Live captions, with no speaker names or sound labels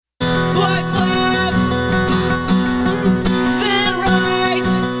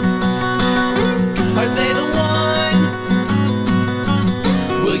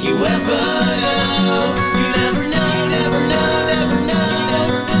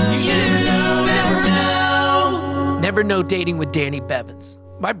Never Know Dating with Danny Bevins.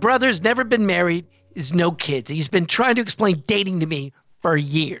 My brother's never been married, has no kids. He's been trying to explain dating to me for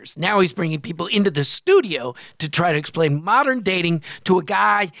years. Now he's bringing people into the studio to try to explain modern dating to a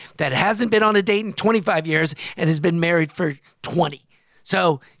guy that hasn't been on a date in 25 years and has been married for 20.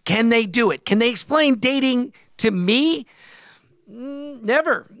 So can they do it? Can they explain dating to me?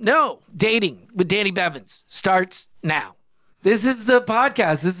 Never. No. Dating with Danny Bevins starts now. This is the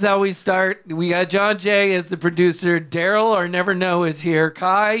podcast. This is how we start. We got John Jay as the producer. Daryl, or Never Know, is here.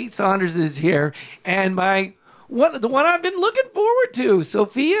 Kai Saunders is here. And the one I've been looking forward to,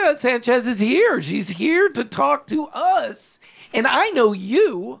 Sophia Sanchez, is here. She's here to talk to us. And I know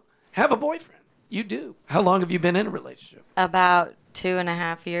you have a boyfriend. You do. How long have you been in a relationship? About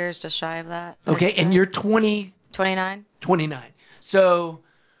 2.5 years, just shy of that. Okay, and you're 20... 29. 29. So...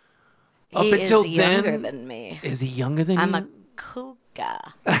 Up He until is younger then, than me. Is he younger than you? I'm a cougar.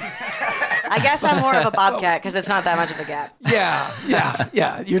 I guess I'm more of a bobcat because it's not that much of a gap.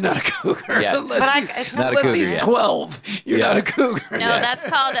 Yeah. You're not a cougar. Yeah. It's Not a Unless cougar he's yet. 12, you're not a cougar. No, that's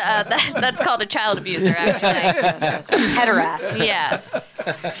called that's called a child abuser, actually. Pederast. Yeah,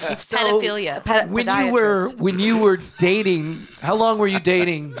 pedophilia. When you were dating, how long were you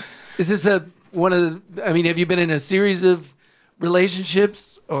dating? Is this have you been in a series of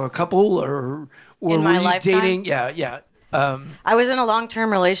relationships or a couple or In my were you lifetime? dating? Yeah. I was in a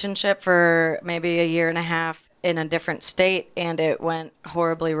long-term relationship for maybe 1.5 years in a different state, and it went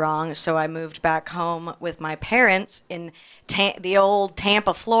horribly wrong. So I moved back home with my parents in the old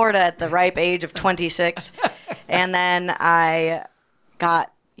Tampa, Florida, at the ripe age of 26. And then I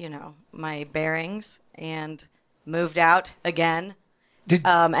got, my bearings and moved out again.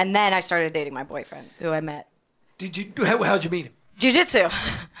 And then I started dating my boyfriend, who I met. How'd you meet him? Jiu-jitsu.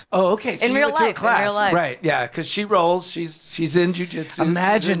 Oh, okay. So In you real went to a life, in class. real life. Right, yeah, because she rolls. She's in jiu-jitsu.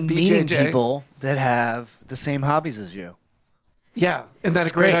 Imagine she's in meeting BJJ. people that have the same hobbies as you. Yeah, isn't that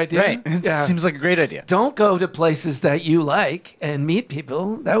It's a great idea? Right. It Yeah. seems like a great idea. Don't go to places that you like and meet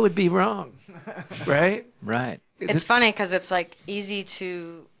people. That would be wrong, right? Right. It's funny because it's like easy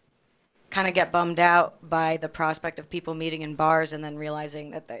to kind of get bummed out by the prospect of people meeting in bars and then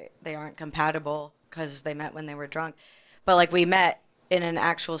realizing that they aren't compatible because they met when they were drunk. But like we met in an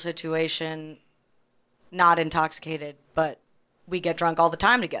actual situation, not intoxicated, but we get drunk all the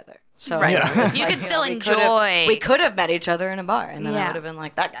time together. So Right. Yeah. You could still we enjoy. We could have met each other in a bar, and then I Yeah. would have been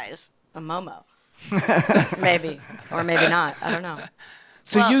like, that guy's a Momo. Maybe. Or maybe not. I don't know.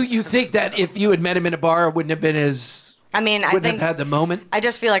 So Well- you think that if you had met him in a bar, it wouldn't have been as I mean, I wouldn't think have had the moment? I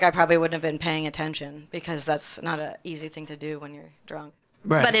just feel like I probably wouldn't have been paying attention because that's not an easy thing to do when you're drunk.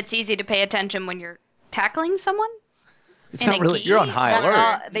 Right. But it's easy to pay attention when you're tackling someone. It's in not a really. gi? You're on high That's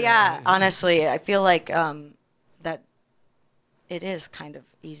alert. all, yeah, honestly, I feel like that it is kind of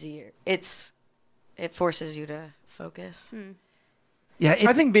easier. It forces you to focus. Yeah,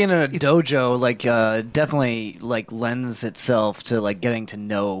 I think being in a dojo definitely lends itself to getting to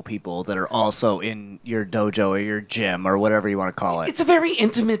know people that are also in your dojo or your gym or whatever you want to call it. it's a very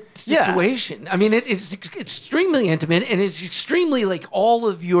intimate Yeah. situation. I mean, it's extremely intimate, and it's extremely all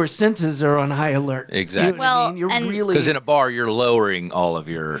of your senses are on high alert. Exactly. You know what I Well, mean? You're and- really Because in a bar, you're lowering all of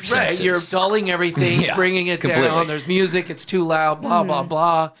your right. senses. You're dulling everything, Yeah, bringing it completely. down. There's music. It's too loud. Blah blah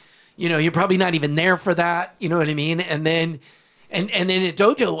blah. You're probably not even there for that. You know what I mean? And then. And then at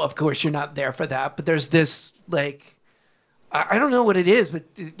dojo, of course, you're not there for that. But there's this I don't know what it is, but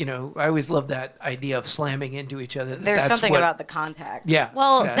I always love that idea of slamming into each other. There's That's something what- about the contact. Yeah.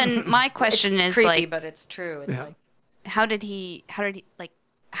 Well, yeah. then my It's question is creepy, but it's true. It's Yeah.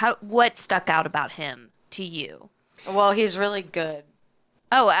 what stuck out about him to you? well, he's really good.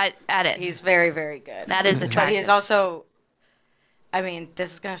 Oh, at it. He's very, very good. That is But attractive. he's also, I mean,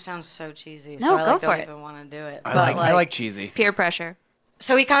 this is going to sound so cheesy, No, so I go for don't it. even want to do it. I like cheesy. Peer pressure.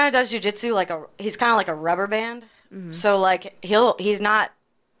 So he kind of does jujitsu he's kind of like a rubber band. So he's not.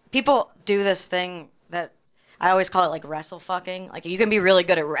 People do this thing that I always call it wrestle fucking. You can be really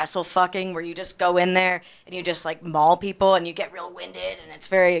good at wrestle fucking, where you just go in there and you just maul people and you get real winded and it's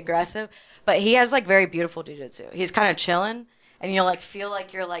very aggressive. But he has very beautiful jujitsu. He's kind of chilling and you'll feel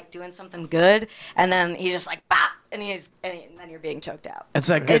like you're doing something good, and then he's just bop, and then you're being choked out. It's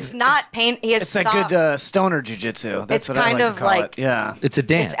that good. It's not pain. He has It's that good stoner jujitsu. That's It's what I kind like of to call it. Yeah. It's a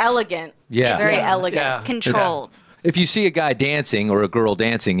dance. It's elegant. Yeah. It's very Yeah. elegant. Yeah. Controlled. If you see a guy dancing or a girl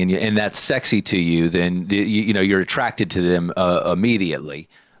dancing and that's sexy to you, then you're attracted to them immediately.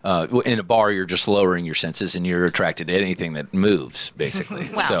 In a bar, you're just lowering your senses and you're attracted to anything that moves, basically.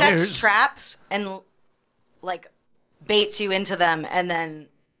 Wow. So, Sets traps and baits you into them, and then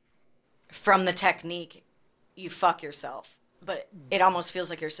from the technique you fuck yourself, but it almost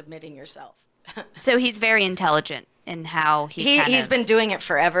feels like you're submitting yourself. So he's very intelligent in how He's been doing it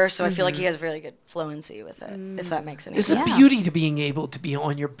forever, so I feel like he has really good fluency with it, if that makes any There's sense. a beauty to being able to be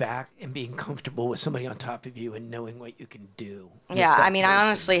on your back and being comfortable with somebody on top of you and knowing what you can do. with Yeah, that I mean, I person.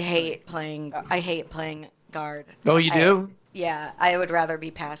 honestly hate playing guard. Oh, you do? Yeah, I would rather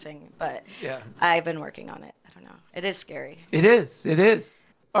be passing, but Yeah. I've been working on it. I don't know. It is scary. It is. It is.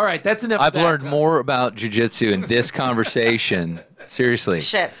 All right, that's enough. I've of that learned time. more about jujitsu in this conversation. Seriously.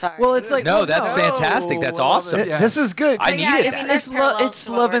 Shit, sorry. Well, it's like No, that's fantastic. That's I love awesome. it. Yeah. This is good. I yeah, needed I mean, that. there's parallels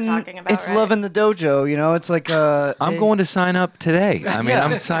to what we're talking about, it's right? loving the dojo. You know, it's like I'm going to sign up today. I mean,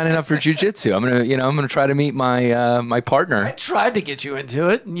 I'm signing up for jujitsu. I'm gonna try to meet my my I partner. tried to get you into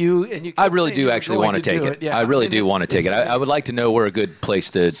it, and you I kept really saying do you were actually going want to take do it. Yeah, I really do it's- want to take it. it's- I would like to know where a good place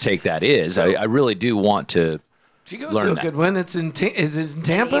to take that is. I really do want to. She goes learn to a that. good one. It's is it in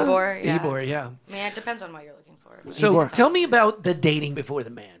Tampa? Ybor, yeah. Ybor, yeah. I mean, it depends on what you're looking for. So tell me about the dating before the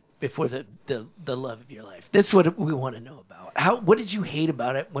man, before the love of your life. This is what we want to know about. What did you hate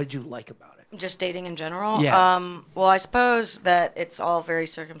about it? What did you like about it? Just dating in general? Yes. Well, I suppose that it's all very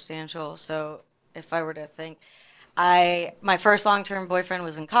circumstantial. So if I were to think, my first long-term boyfriend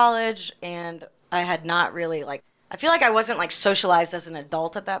was in college, and I had not really I feel like I wasn't socialized as an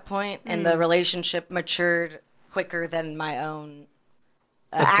adult at that point, and the relationship matured quicker than my own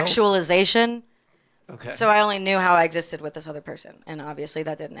actualization. Okay. So I only knew how I existed with this other person, and obviously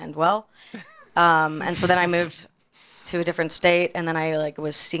that didn't end well. And so then I moved to a different state, and then I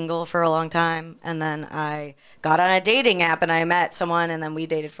was single for a long time, and then I got on a dating app, and I met someone, and then we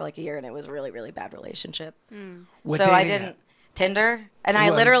dated for a year, and it was a really, really bad relationship. What So I dating didn't app? Tinder, and I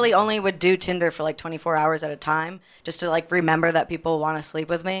was? literally only would do Tinder for 24 hours at a time, just to remember that people want to sleep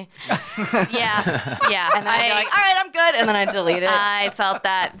with me, Yeah, yeah. and then I'd be like, all right, I'm good, and then I'd delete it. I felt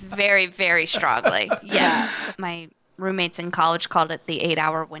that very, very strongly. Yes. My roommates in college called it the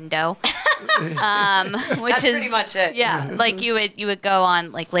 8-hour window. Which That's is pretty much it. Yeah. You would go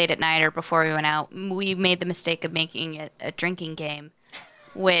on late at night or before we went out. We made the mistake of making it a drinking game,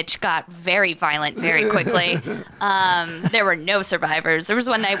 which got very violent very quickly. There were no survivors. There was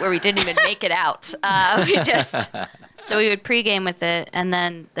one night where we didn't even make it out. So we would pregame with it, and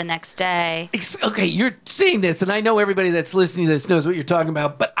then the next day. Okay, you're saying this, and I know everybody that's listening to this knows what you're talking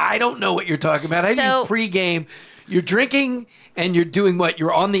about, but I don't know what you're talking about. How do you So- pregame? You're drinking, and you're doing what?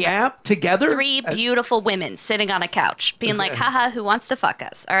 You're on the app together? 3 beautiful women sitting on a couch being like, haha, who wants to fuck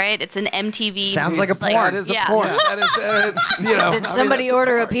us? All right. It's an MTV. Sounds like a porn. That is a Yeah. porn. That is, it's, Did somebody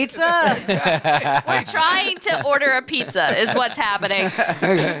order a pizza? We're trying to order a pizza is what's happening.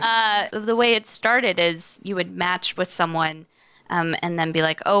 The way it started is you would match with someone and then be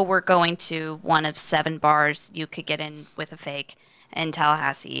like, oh, we're going to one of 7 bars you could get in with a fake in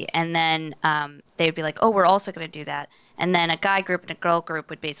Tallahassee. And then they'd be like, oh, we're also going to do that. And then a guy group and a girl group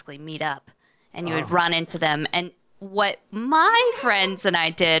would basically meet up and you would run into them. And what my friends and I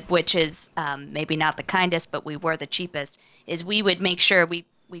did, which is maybe not the kindest, but we were the cheapest, is we would make sure we'd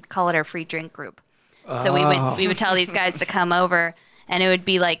call it our free drink group. So we would tell these guys to come over, and it would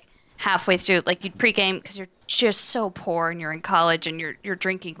be halfway through, you'd pregame because you're just so poor and you're in college and you're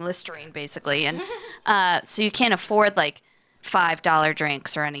drinking Listerine basically, and so you can't afford $5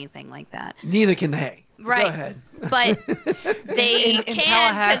 drinks or anything like that. Neither can they. Right. Go ahead. But they in can because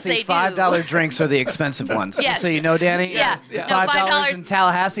Tallahassee, they $5 do. drinks are the expensive ones. Yes. So you know, Danny. Yeah. Yeah. No, $5 in $5.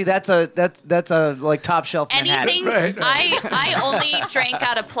 Tallahassee. That's a top shelf Manhattan. Anything. Right. I only drank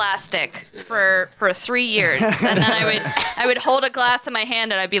out of plastic for 3 years, and then I would hold a glass in my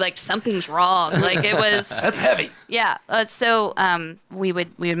hand and I'd be like, something's wrong. It was. That's heavy. Yeah. So we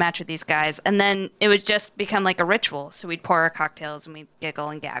would match with these guys, and then it would just become like a ritual. So we'd pour our cocktails and we'd giggle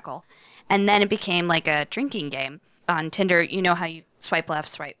and gaggle, and then it became like a drinking game on Tinder. You know how you swipe left,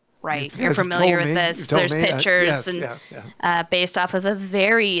 swipe right. You You're guys have familiar told with me. this. You've told There's me. pictures Yes, and yeah. based off of a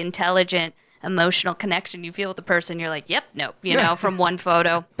very intelligent emotional connection you feel with the person. You're like, yep, nope, from one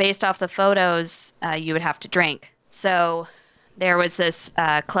photo. Based off the photos, you would have to drink. So there was this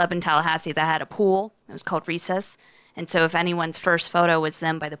club in Tallahassee that had a pool. It was called Recess. And so if anyone's first photo was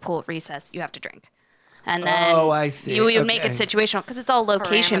them by the pool at Recess, you have to drink. And then I see. you would make it Okay. situational because it's all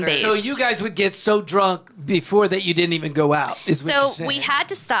location Parameters. based. So you guys would get so drunk before that you didn't even go out. Is what you're So saying. we had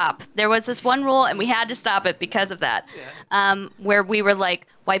to stop. There was this one rule, and we had to stop it because of that. Where we were like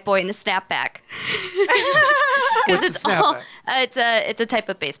white boy in a snapback, because What's it's a all snapback? it's a type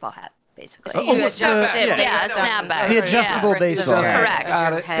of baseball hat, basically. You adjust it. yeah. Yeah, based on snapback. The adjustable Yeah. baseball hat.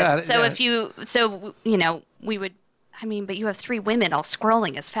 Correct. Got it. So yeah. if we would I mean, but you have 3 women all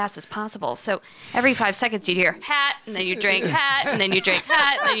scrolling as fast as possible. So every 5 seconds you'd hear hat, and then you drink hat, and then you drink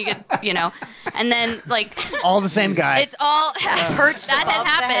hat, and then you get, and then like All the same guy. it's all Perched that above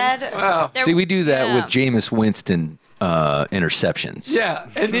had the happened. head. Wow. There- See, we do that yeah. with Jameis Winston interceptions. Yeah,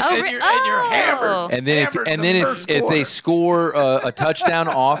 and, then, Oh, and, you're hammered. And then Hammered if from the first they quarter. score a touchdown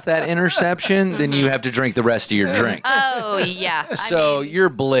off that interception, then you have to drink the rest of your drink. Oh yeah. So you're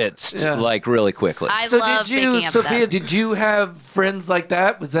blitzed Yeah. like really quickly. I So love did you, thinking of Sophia? that. Did you have friends like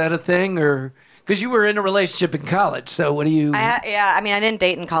that? Was that a thing, or because you were in a relationship in college? So what do you? Yeah, I mean, I didn't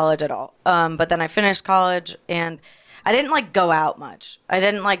date in college at all. But then I finished college, and I didn't like go out much. I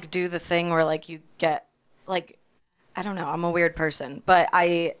didn't like do the thing where like you get like, I don't know. I'm a weird person, but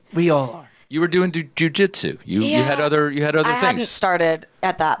We all are. You were doing jujitsu. You had other I things. hadn't started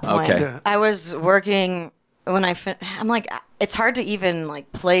at that point. Okay. Yeah. I was working when I'm like, it's hard to even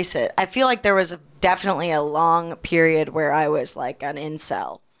like place it. I feel like there was definitely a long period where I was like an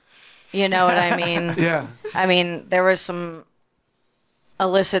incel. You know what I mean? Yeah. I mean, there was some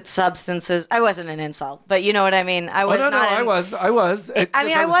illicit substances. I wasn't an incel, but you know what I mean? I was no, not. I was. I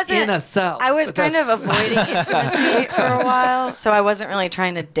mean, I wasn't in a cell. I was but kind of that's- avoiding intimacy for a while, so I wasn't really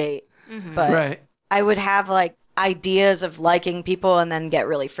trying to date. But right. I would have like ideas of liking people and then get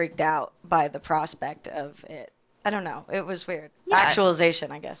really freaked out by the prospect of it. I don't know. It was weird. Yeah.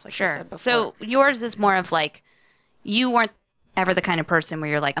 Actualization, I guess. Like you Sure. said before. So yours is more of like, you weren't ever the kind of person where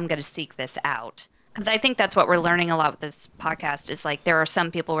you're like, I'm going to seek this out. Because I think that's what we're learning a lot with this podcast is like, there are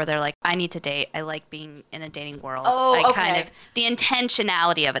some people where they're like, I need to date. I like being in a dating world. Oh, I okay. kind of, the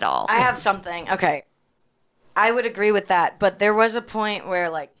intentionality of it all. I have something. Okay. I would agree with that. But there was a point where,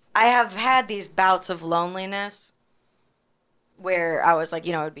 like, I have had these bouts of loneliness where I was like,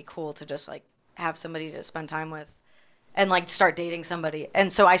 it would be cool to just, like, have somebody to spend time with and, like, start dating somebody.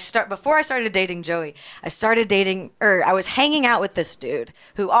 And so before I started dating Joey, I was hanging out with this dude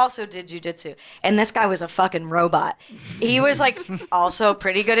who also did jujitsu. And this guy was a fucking robot. He was, like, also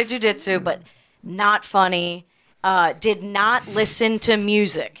pretty good at jujitsu, but not funny. Did not listen to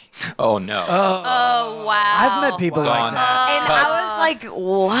music. Oh no. Oh, wow. I've met people Gone. like that. And I was like,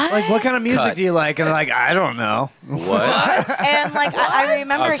 what? Like, what kind of music Cut. do you like? And I'm like, I don't know. What? And like I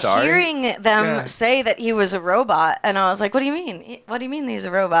remember I'm sorry? hearing them Yeah. say that he was a robot, and I was like, "What do you mean? What do you mean he's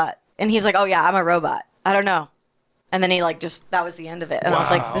a robot?" And he was like, "Oh yeah, I'm a robot. I don't know." And then he like that was the end of it. And I was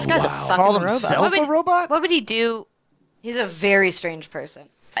like, "This guy's a fucking Called robot." himself a robot? What would he do? He's a very strange person.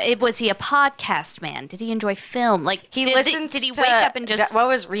 Was he a podcast man? Did he enjoy film? Like, He did listens. Did he to wake up and just? what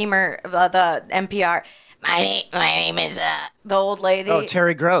was Reamer the NPR? My name is the old lady. Oh,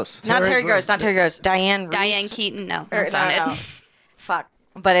 Terry Gross. Not Terry Gross. Gross. Not Terry Gross. Diane. Diane Reese. Keaton? No, Or, that's not no. it. Fuck.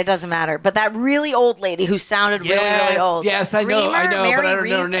 But it doesn't matter. But that really old lady who sounded really old. Yes, I know, Reamer, but I Mary don't know her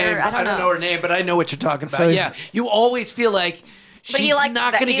Reamer, name. I don't know her name, but I know what you're talking about. So he's- Yeah, you always feel like she's he likes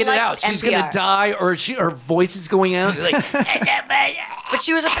not that- going to he get it out. likes She's going to NPR. die, or her voice is going out. Like, But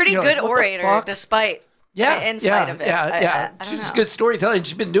she was a pretty You're good like, what the orator, fuck? despite yeah, in spite of it. Yeah, I don't she's know. a good storyteller.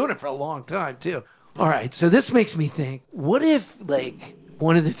 She's been doing it for a long time too. All right, so this makes me think: what if, like,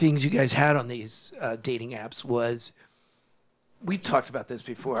 one of the things you guys had on these dating apps was? We've talked about this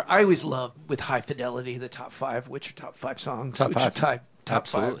before. I always loved with High Fidelity the top 5, which are top 5 songs, Top which five. are top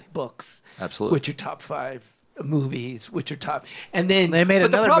Absolutely. 5 books, Absolutely. which are top 5 movies, which are top. And then They made but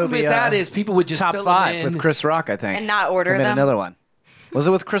another the problem movie, with that is people would just Top fill 5 them in. with Chris Rock, I think. And not order They made them? another one. Was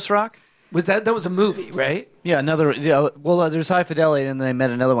it with Chris Rock? Was that was a movie, right? Yeah, another. Yeah, well, there's High Fidelity, and they made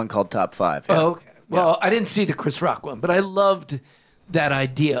another one called Top 5. Yeah. Oh, okay. Well, I didn't see the Chris Rock one, but I loved that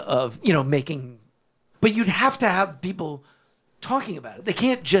idea of, making. But you'd have to have people talking about it. They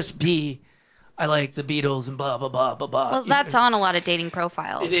can't just be, I like the Beatles and blah, blah, blah, blah, blah. Well, that's on a lot of dating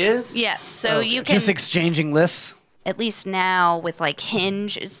profiles. It is? Yes. So Okay. you can Just exchanging lists. at least now with like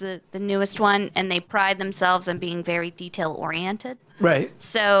Hinge is the newest one, and they pride themselves on being very detail oriented. Right.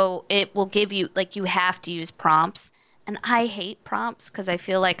 So it will give you like you have to use prompts. And I hate prompts because I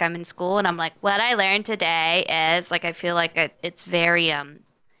feel like I'm in school and I'm like, what I learned today is like I feel like it's very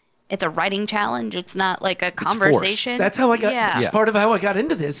it's a writing challenge. It's not like a forced. conversation. That's how I got. Yeah. That's part of how I got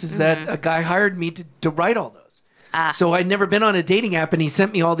into this is that a guy hired me to write all those. So I'd never been on a dating app, and he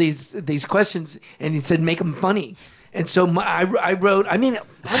sent me all these questions, and he said make them funny. And so I wrote. I mean, a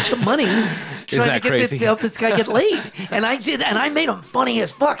bunch of money trying to that get crazy? help this guy get laid, and I did, and I made him funny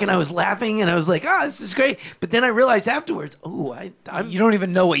as fuck, and I was laughing, and I was like, this is great. But then I realized afterwards, I'm. You don't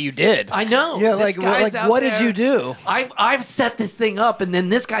even know what you did. I know. Yeah, This like guy's out what did there. you do? I've set this thing up, and then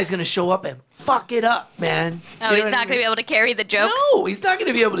this guy's gonna show up and fuck it up, man. Oh, he's not going to be able to carry the jokes. No, he's not going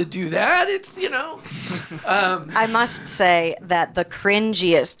to be able to do that. It's I must say that the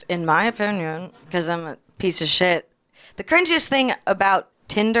cringiest, in my opinion, because I'm a piece of shit, The cringiest thing about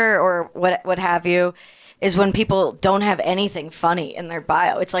Tinder or what have you is when people don't have anything funny in their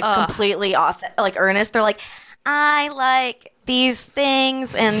bio. It's like completely like earnest. They're like, I like these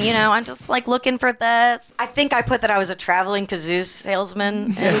things, and I'm just like looking for this. I think I put that I was a traveling kazoo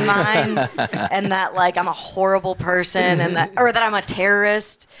salesman in mine, and that like I'm a horrible person, and that I'm a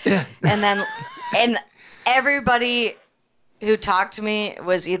terrorist. Yeah. And everybody who talked to me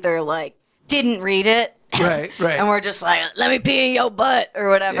was either like didn't read it. Right. And we're just like, let me pee in your butt or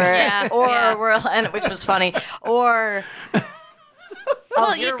whatever. Yeah. Which was funny. Or,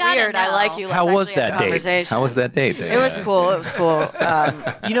 Well, you're you gotta weird. I know. like you. Let's How was actually have that a date? conversation. How was that date? It was cool. I'm a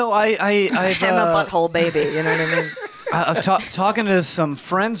butthole baby. You know what I mean? I'm talking to some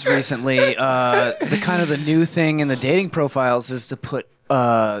friends recently. The new thing in the dating profiles is to put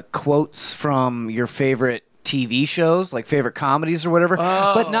quotes from your favorite TV shows, like favorite comedies or whatever,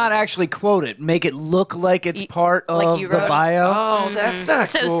 but not actually quote it. Make it look like it's part like of you the wrote it? bio. Oh, that's not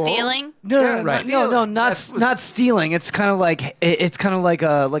So cool. stealing? No, right. no, not stealing. It's kind of like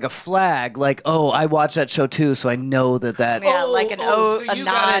a flag. Like, oh, I watched that show too, so I know that. Yeah, like a you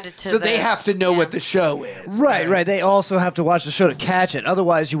nod gotta- to So they this. have to know what the show is. Right. They also have to watch the show to catch it.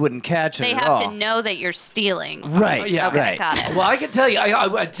 Otherwise, you wouldn't catch it They at have all. to know that you're stealing. Right. Yeah. Okay, Right. got it. Well, I can tell you. I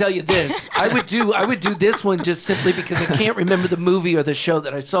would tell you this. I would do this one just simply because I can't remember the movie or the show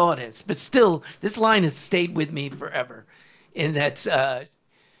that I saw it as. But still, this line has stayed with me forever, and that's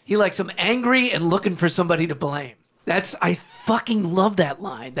he likes I'm angry and looking for somebody to blame. I fucking love that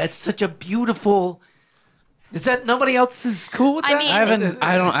line. That's such a beautiful. Is that nobody else is cool with I that? mean-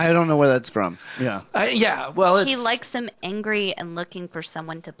 I don't know where that's from. Yeah. Yeah. Well, it's He likes him angry and looking for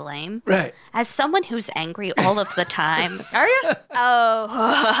someone to blame. right. As someone who's angry all of the time. Are you?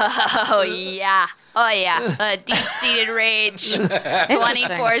 Oh yeah. Oh yeah. Deep-seated rage.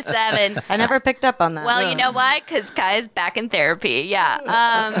 24/7. I never picked up on that. Well, you know why? Because Kai's back in therapy.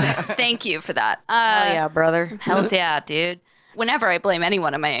 Yeah. Thank you for that. Hell yeah, brother. Hells yeah, dude. Whenever I blame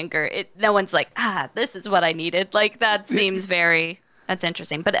anyone on my anger, no one's like, this is what I needed. Like, that seems that's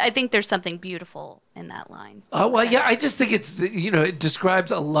interesting. But I think there's something beautiful in that line. Oh, well, yeah, I just think it's, it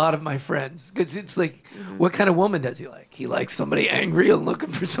describes a lot of my friends. Because it's like, what kind of woman does he like? He likes somebody angry and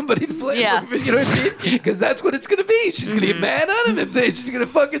looking for somebody to blame. Yeah. You know what I mean? Because that's what it's going to be. She's going to get mad at him and she's going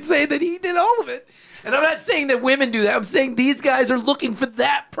to fucking say that he did all of it. And I'm not saying that women do that. I'm saying these guys are looking for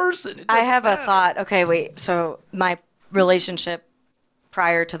that person. It I doesn't have a matter. thought. Okay, wait. So my relationship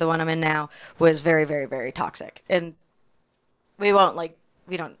prior to the one I'm in now was very, very, very toxic. And we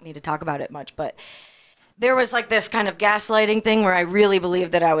don't need to talk about it much, but there was like this kind of gaslighting thing where I really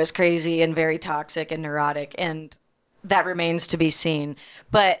believed that I was crazy and very toxic and neurotic, and that remains to be seen.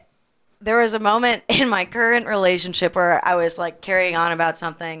 But there was a moment in my current relationship where I was like carrying on about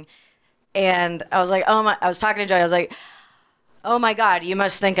something, and I was like, I was talking to Joey, I was like, oh my God, you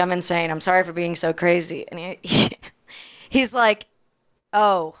must think I'm insane. I'm sorry for being so crazy. And he's like,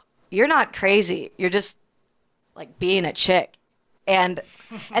 oh, you're not crazy. You're just like being a chick. And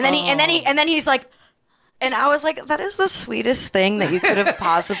then he's like, and I was like, that is the sweetest thing that you could have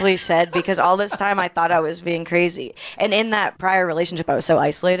possibly said, because all this time I thought I was being crazy. And in that prior relationship, I was so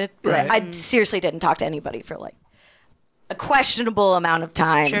isolated. Right. I seriously didn't talk to anybody for like a questionable amount of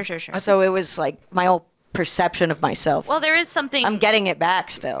time. Sure. So it was like my whole perception of myself. Well, there is something. I'm getting it back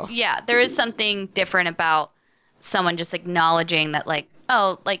still. Yeah, there is something different about someone just acknowledging that, like,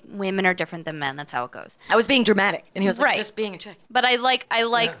 oh, like women are different than men. That's how it goes. I was being dramatic, and he was like, Right. just being a chick. But I like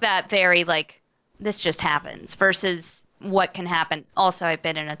that very, like, this just happens versus what can happen. Also, I've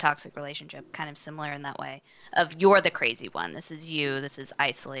been in a toxic relationship, kind of similar in that way, of you're the crazy one. This is you. This is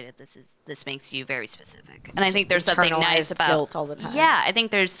isolated. This makes you very specific. And I think there's something nice Internalized about guilt all the time. Yeah, I think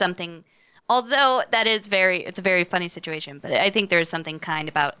there's something. Although that is it's a very funny situation, but I think there's something kind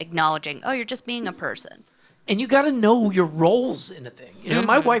about acknowledging, oh, you're just being a person. And you got to know your roles in a thing.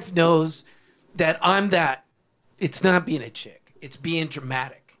 My wife knows that I'm that. It's not being a chick. It's being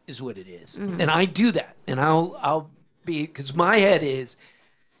dramatic is what it is. And I do that. And I'll be, because my head is,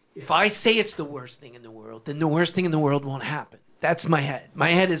 if I say it's the worst thing in the world, then the worst thing in the world won't happen. That's my head. My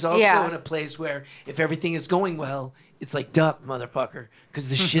head is also in a place where if everything is going well, it's like, duck, motherfucker, because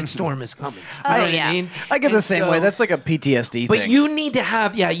the shitstorm is coming. You know what yeah. I mean? I get the And same so- way. That's like a PTSD But thing. you need to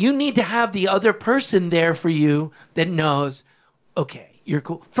have the other person there for you that knows, okay, you're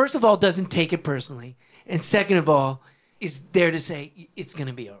cool. First of all, doesn't take it personally. And second of all, is there to say, it's going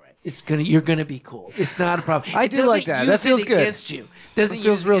to be all right. You're going to be cool. It's not a problem. I It do like doesn't that. That use feels it good. against you. Doesn't It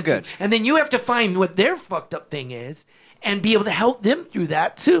feels use it real against good. you. And then you have to find what their fucked up thing is and be able to help them through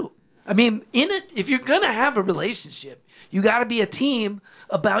that too. I mean, if you're going to have a relationship, you got to be a team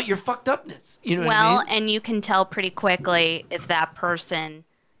about your fucked upness. You know what I mean? And you can tell pretty quickly if that person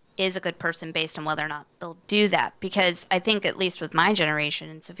is a good person based on whether or not they'll do that. Because I think, at least with my generation,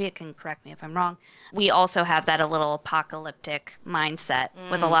 and Sophia can correct me if I'm wrong, we also have that a little apocalyptic mindset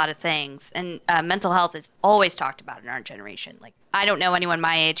with a lot of things. And mental health is always talked about in our generation. Like, I don't know anyone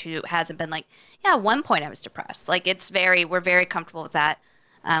my age who hasn't been like, yeah, at one point I was depressed. Like, we're very comfortable with that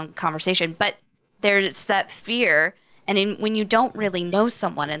conversation. But there's that fear. And when you don't really know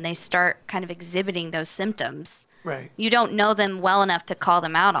someone and they start kind of exhibiting those symptoms, Right. you don't know them well enough to call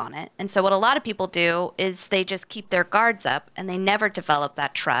them out on it. And so what a lot of people do is they just keep their guards up and they never develop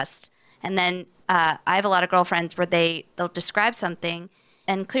that trust. And then I have a lot of girlfriends where they'll describe something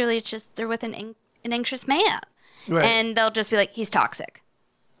and clearly it's just they're with an anxious man. Right. And they'll just be like, he's toxic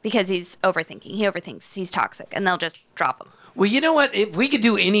because he's overthinking. He overthinks. He's toxic. And they'll just drop him. Well, you know what? If we could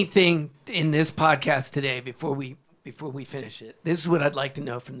do anything in this podcast today before we finish it, this is what I'd like to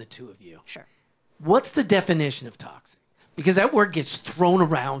know from the two of you. Sure. What's the definition of toxic? Because that word gets thrown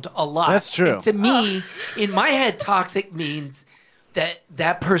around a lot. That's true. And to me, in my head, toxic means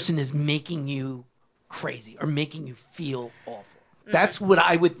that person is making you crazy or making you feel awful. That's what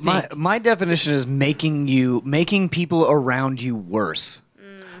I would think. My definition is making people around you worse.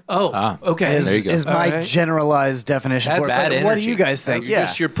 Okay. There you go. Is my right. generalized definition That's for it. bad But energy. what do you guys think?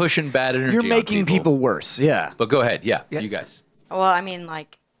 You're pushing bad energy. You're on making people worse. Yeah. But go ahead. Yeah, you guys. Well, I mean,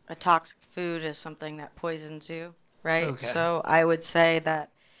 like, a toxic food is something that poisons you, right? Okay. So I would say that.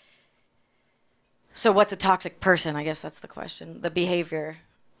 So what's a toxic person? I guess that's the question. The behavior.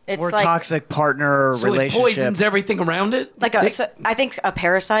 It's Or like, toxic partner So relationship. it poisons everything around it? like I think a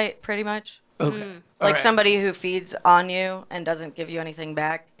parasite, pretty much. Okay. All Like right. somebody who feeds on you and doesn't give you anything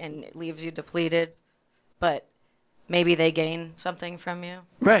back and leaves you depleted, but maybe they gain something from you.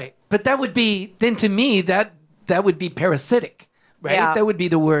 Right. But that would be, then to me, that would be parasitic, right? Yeah. That would be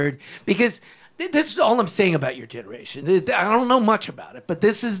the word. Because this is all I'm saying about your generation. I don't know much about it, but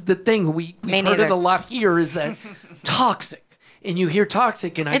this is the thing. We've heard neither. it a lot here is that toxic. And you hear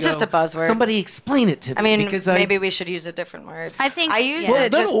toxic, and It's just a buzzword. Somebody explain it to me. I mean, because maybe we should use a different word. I think- I used yeah.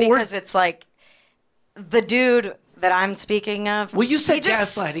 it Well, just no, or- because it's like the dude that I'm speaking of. Well, you said he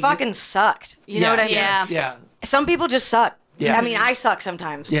just gaslighting. fucking sucked. You know what I mean? Yeah. Yeah. Some people just suck. Yeah. I mean, I suck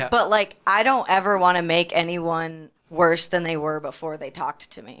sometimes. Yeah. But like, I don't ever want to make anyone worse than they were before they talked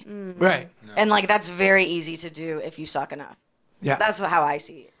to me. Right. And like, that's very easy to do if you suck enough. Yeah. That's how I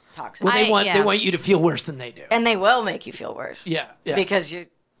see toxic. Well, they yeah. want you to feel worse than they do. And they will make you feel worse. Yeah. Yeah. Because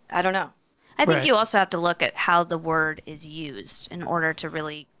I don't know. I think Right. you also have to look at how the word is used in order to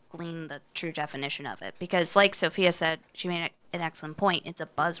really glean the true definition of it. Because, like Sophia said, she made an excellent point. It's a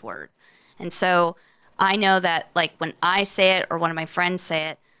buzzword. And so I know that, like, when I say it or one of my friends say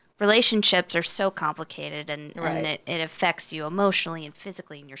it, relationships are so complicated and it affects you emotionally and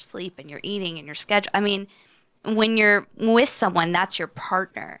physically in your sleep and your eating and your schedule. I mean, when you're with someone, that's your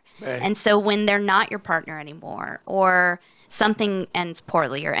partner. Right. And so when they're not your partner anymore or something ends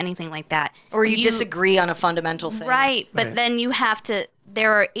poorly or anything like that. Or you disagree on a fundamental thing. Right. But Right. then you have to,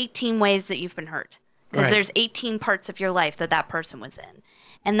 there are 18 ways that you've been hurt. Because Right. there's 18 parts of your life that person was in.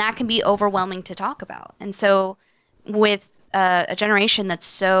 And that can be overwhelming to talk about. And so with a generation that's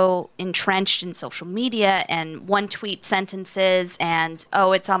so entrenched in social media and one tweet sentences and,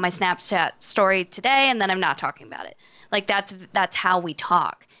 oh, it's on my Snapchat story today and then I'm not talking about it. Like that's how we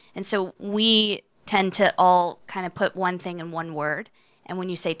talk. And so we tend to all kind of put one thing in one word. And when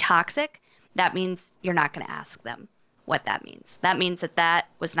you say toxic, that means you're not going to ask them what that means. That means that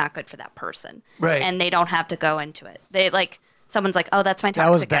was not good for that person. Right. And they don't have to go into it. They someone's like, oh, that's my toxic That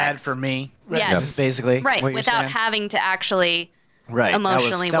was bad ex. for me. Yes. That's basically Right, what you're without saying. having to actually Right.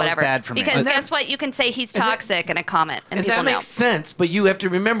 emotionally that was whatever. bad for me. Because And that- guess what? You can say he's toxic in a comment and And people that know. makes sense, but you have to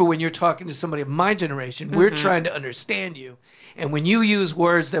remember when you're talking to somebody of my generation, we're trying to understand you. And when you use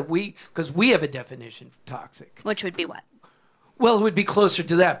words that because we have a definition for toxic, Which would be what? well, it would be closer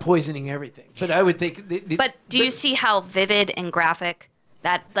to that, poisoning everything. But I would think. But do you see how vivid and graphic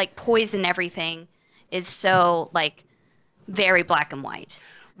that like poison everything is so like very black and white?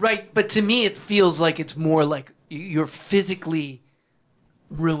 Right, but to me, it feels like it's more like you're physically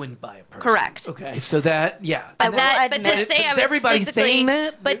ruined by a person. Correct. Okay, so that, yeah. But will to admit- say I Does was everybody physically, saying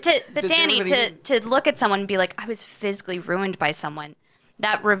that? But Does Danny, everybody- to look at someone and be like, I was physically ruined by someone,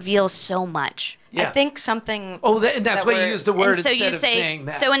 that reveals so much. Yeah. I think something. Oh, that's that why you we're- use the word And so instead you of say, saying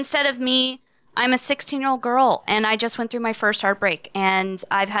that. so instead of me, I'm a 16-year-old girl and I just went through my first heartbreak and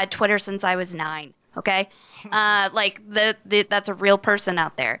I've had Twitter since I was 9. Okay, like that's a real person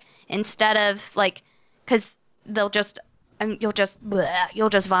out there. Instead of like, because they'll just you'll just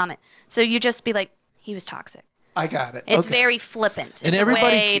vomit. So you just be like, he was toxic. I got it. It's Okay. very flippant. And in a everybody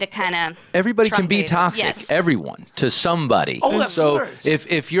way to kind of. Everybody can be Truncated. toxic. Yes. Everyone to somebody. Oh, of so course.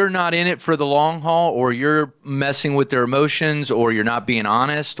 if you're not in it for the long haul, or you're messing with their emotions, or you're not being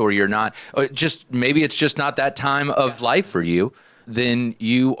honest, or you're not maybe it's just not that time of life for you, then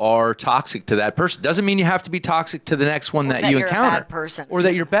you are toxic to that person. Doesn't mean you have to be toxic to the next one that that you you're a encounter, bad person. or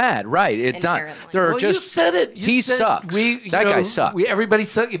that you're bad. Right? It's not. Inherently. There are Well, just. you said it. He sucks. That guy sucks. Everybody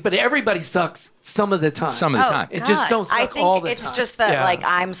sucks, but everybody sucks some of the time. Some of the time. It just don't suck I think all the it's time. just that Yeah. like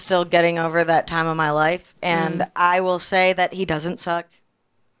I'm still getting over that time of my life, and I will say that he doesn't suck.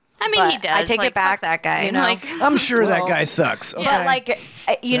 I mean, But he does. I take like, it back, fuck that guy. you know? Like, I'm sure that Well, guy sucks. Okay? But like,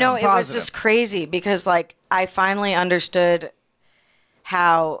 you know, it was positive. just crazy because like I finally understood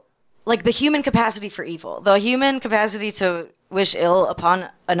how like the human capacity for evil, the human capacity to wish ill upon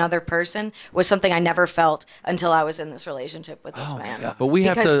another person was something I never felt until I was in this relationship with this man. But we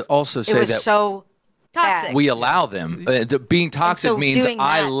have to Because also say it was that so Toxic. bad. we allow them. Being toxic so means doing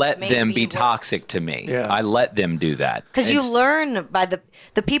I that let made them me be worse. toxic to me. Yeah. I let them do that. Because you It's- learn by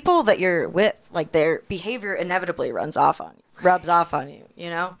the people that you're with, like their behavior inevitably rubs off on you, you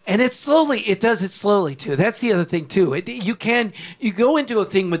know? And it does it slowly too. That's the other thing too. You go into a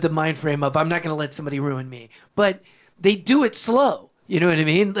thing with the mind frame of, I'm not going to let somebody ruin me, but they do it slow. You know what I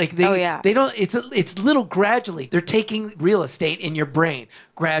mean? Like they don't, it's little gradually. They're taking real estate in your brain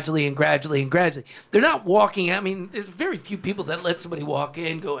gradually and gradually and gradually. They're not walking. I mean, there's very few people that let somebody walk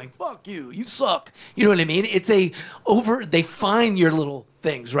in going, fuck you, you suck. You know what I mean? They find your little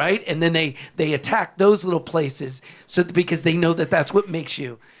things, right? And then they attack those little places because they know that that's what makes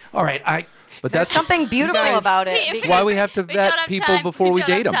you. All right, But There's that's something beautiful guys- about it. It's why because- we have to We vet don't have people time. before we don't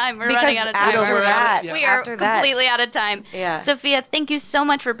date have them. time. We're Because running out of time. after We're that, out. We are after that, completely out of time. Yeah. Sophia, thank you so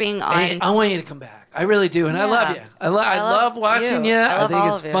much for being on. Hey, I want you to come back. I really do, and I love Yeah. you. I love watching you. you. I I love think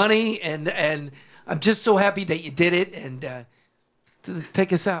all it's of you. funny, and I'm just so happy that you did it. And to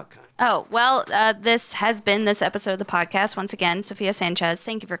take us out, Con. Oh, well, this has been this episode of the podcast. Once again, Sophia Sanchez,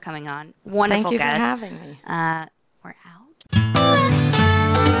 thank you for coming on. Wonderful Thank you guest. for having me. We're out.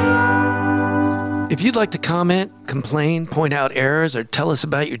 If you'd like to comment, complain, point out errors, or tell us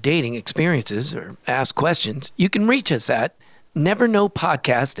about your dating experiences, or ask questions, you can reach us at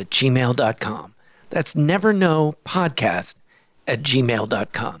neverknowpodcast@gmail.com. That's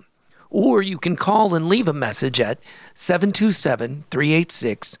neverknowpodcast@gmail.com. Or you can call and leave a message at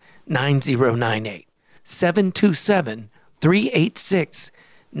 727-386-9098.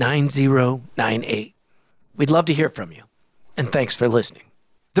 727-386-9098. We'd love to hear from you. And thanks for listening.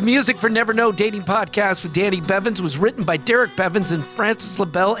 The music for Never Know Dating Podcast with Danny Bevins was written by Derek Bevins and Francis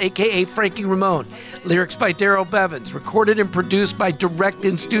LaBelle, a.k.a. Frankie Ramone. Lyrics by Daryl Bevins. Recorded and produced by Direct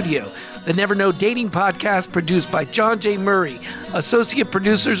in Studio. The Never Know Dating Podcast produced by John J. Murray. Associate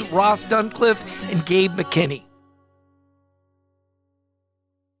producers Ross Duncliffe and Gabe McKinney.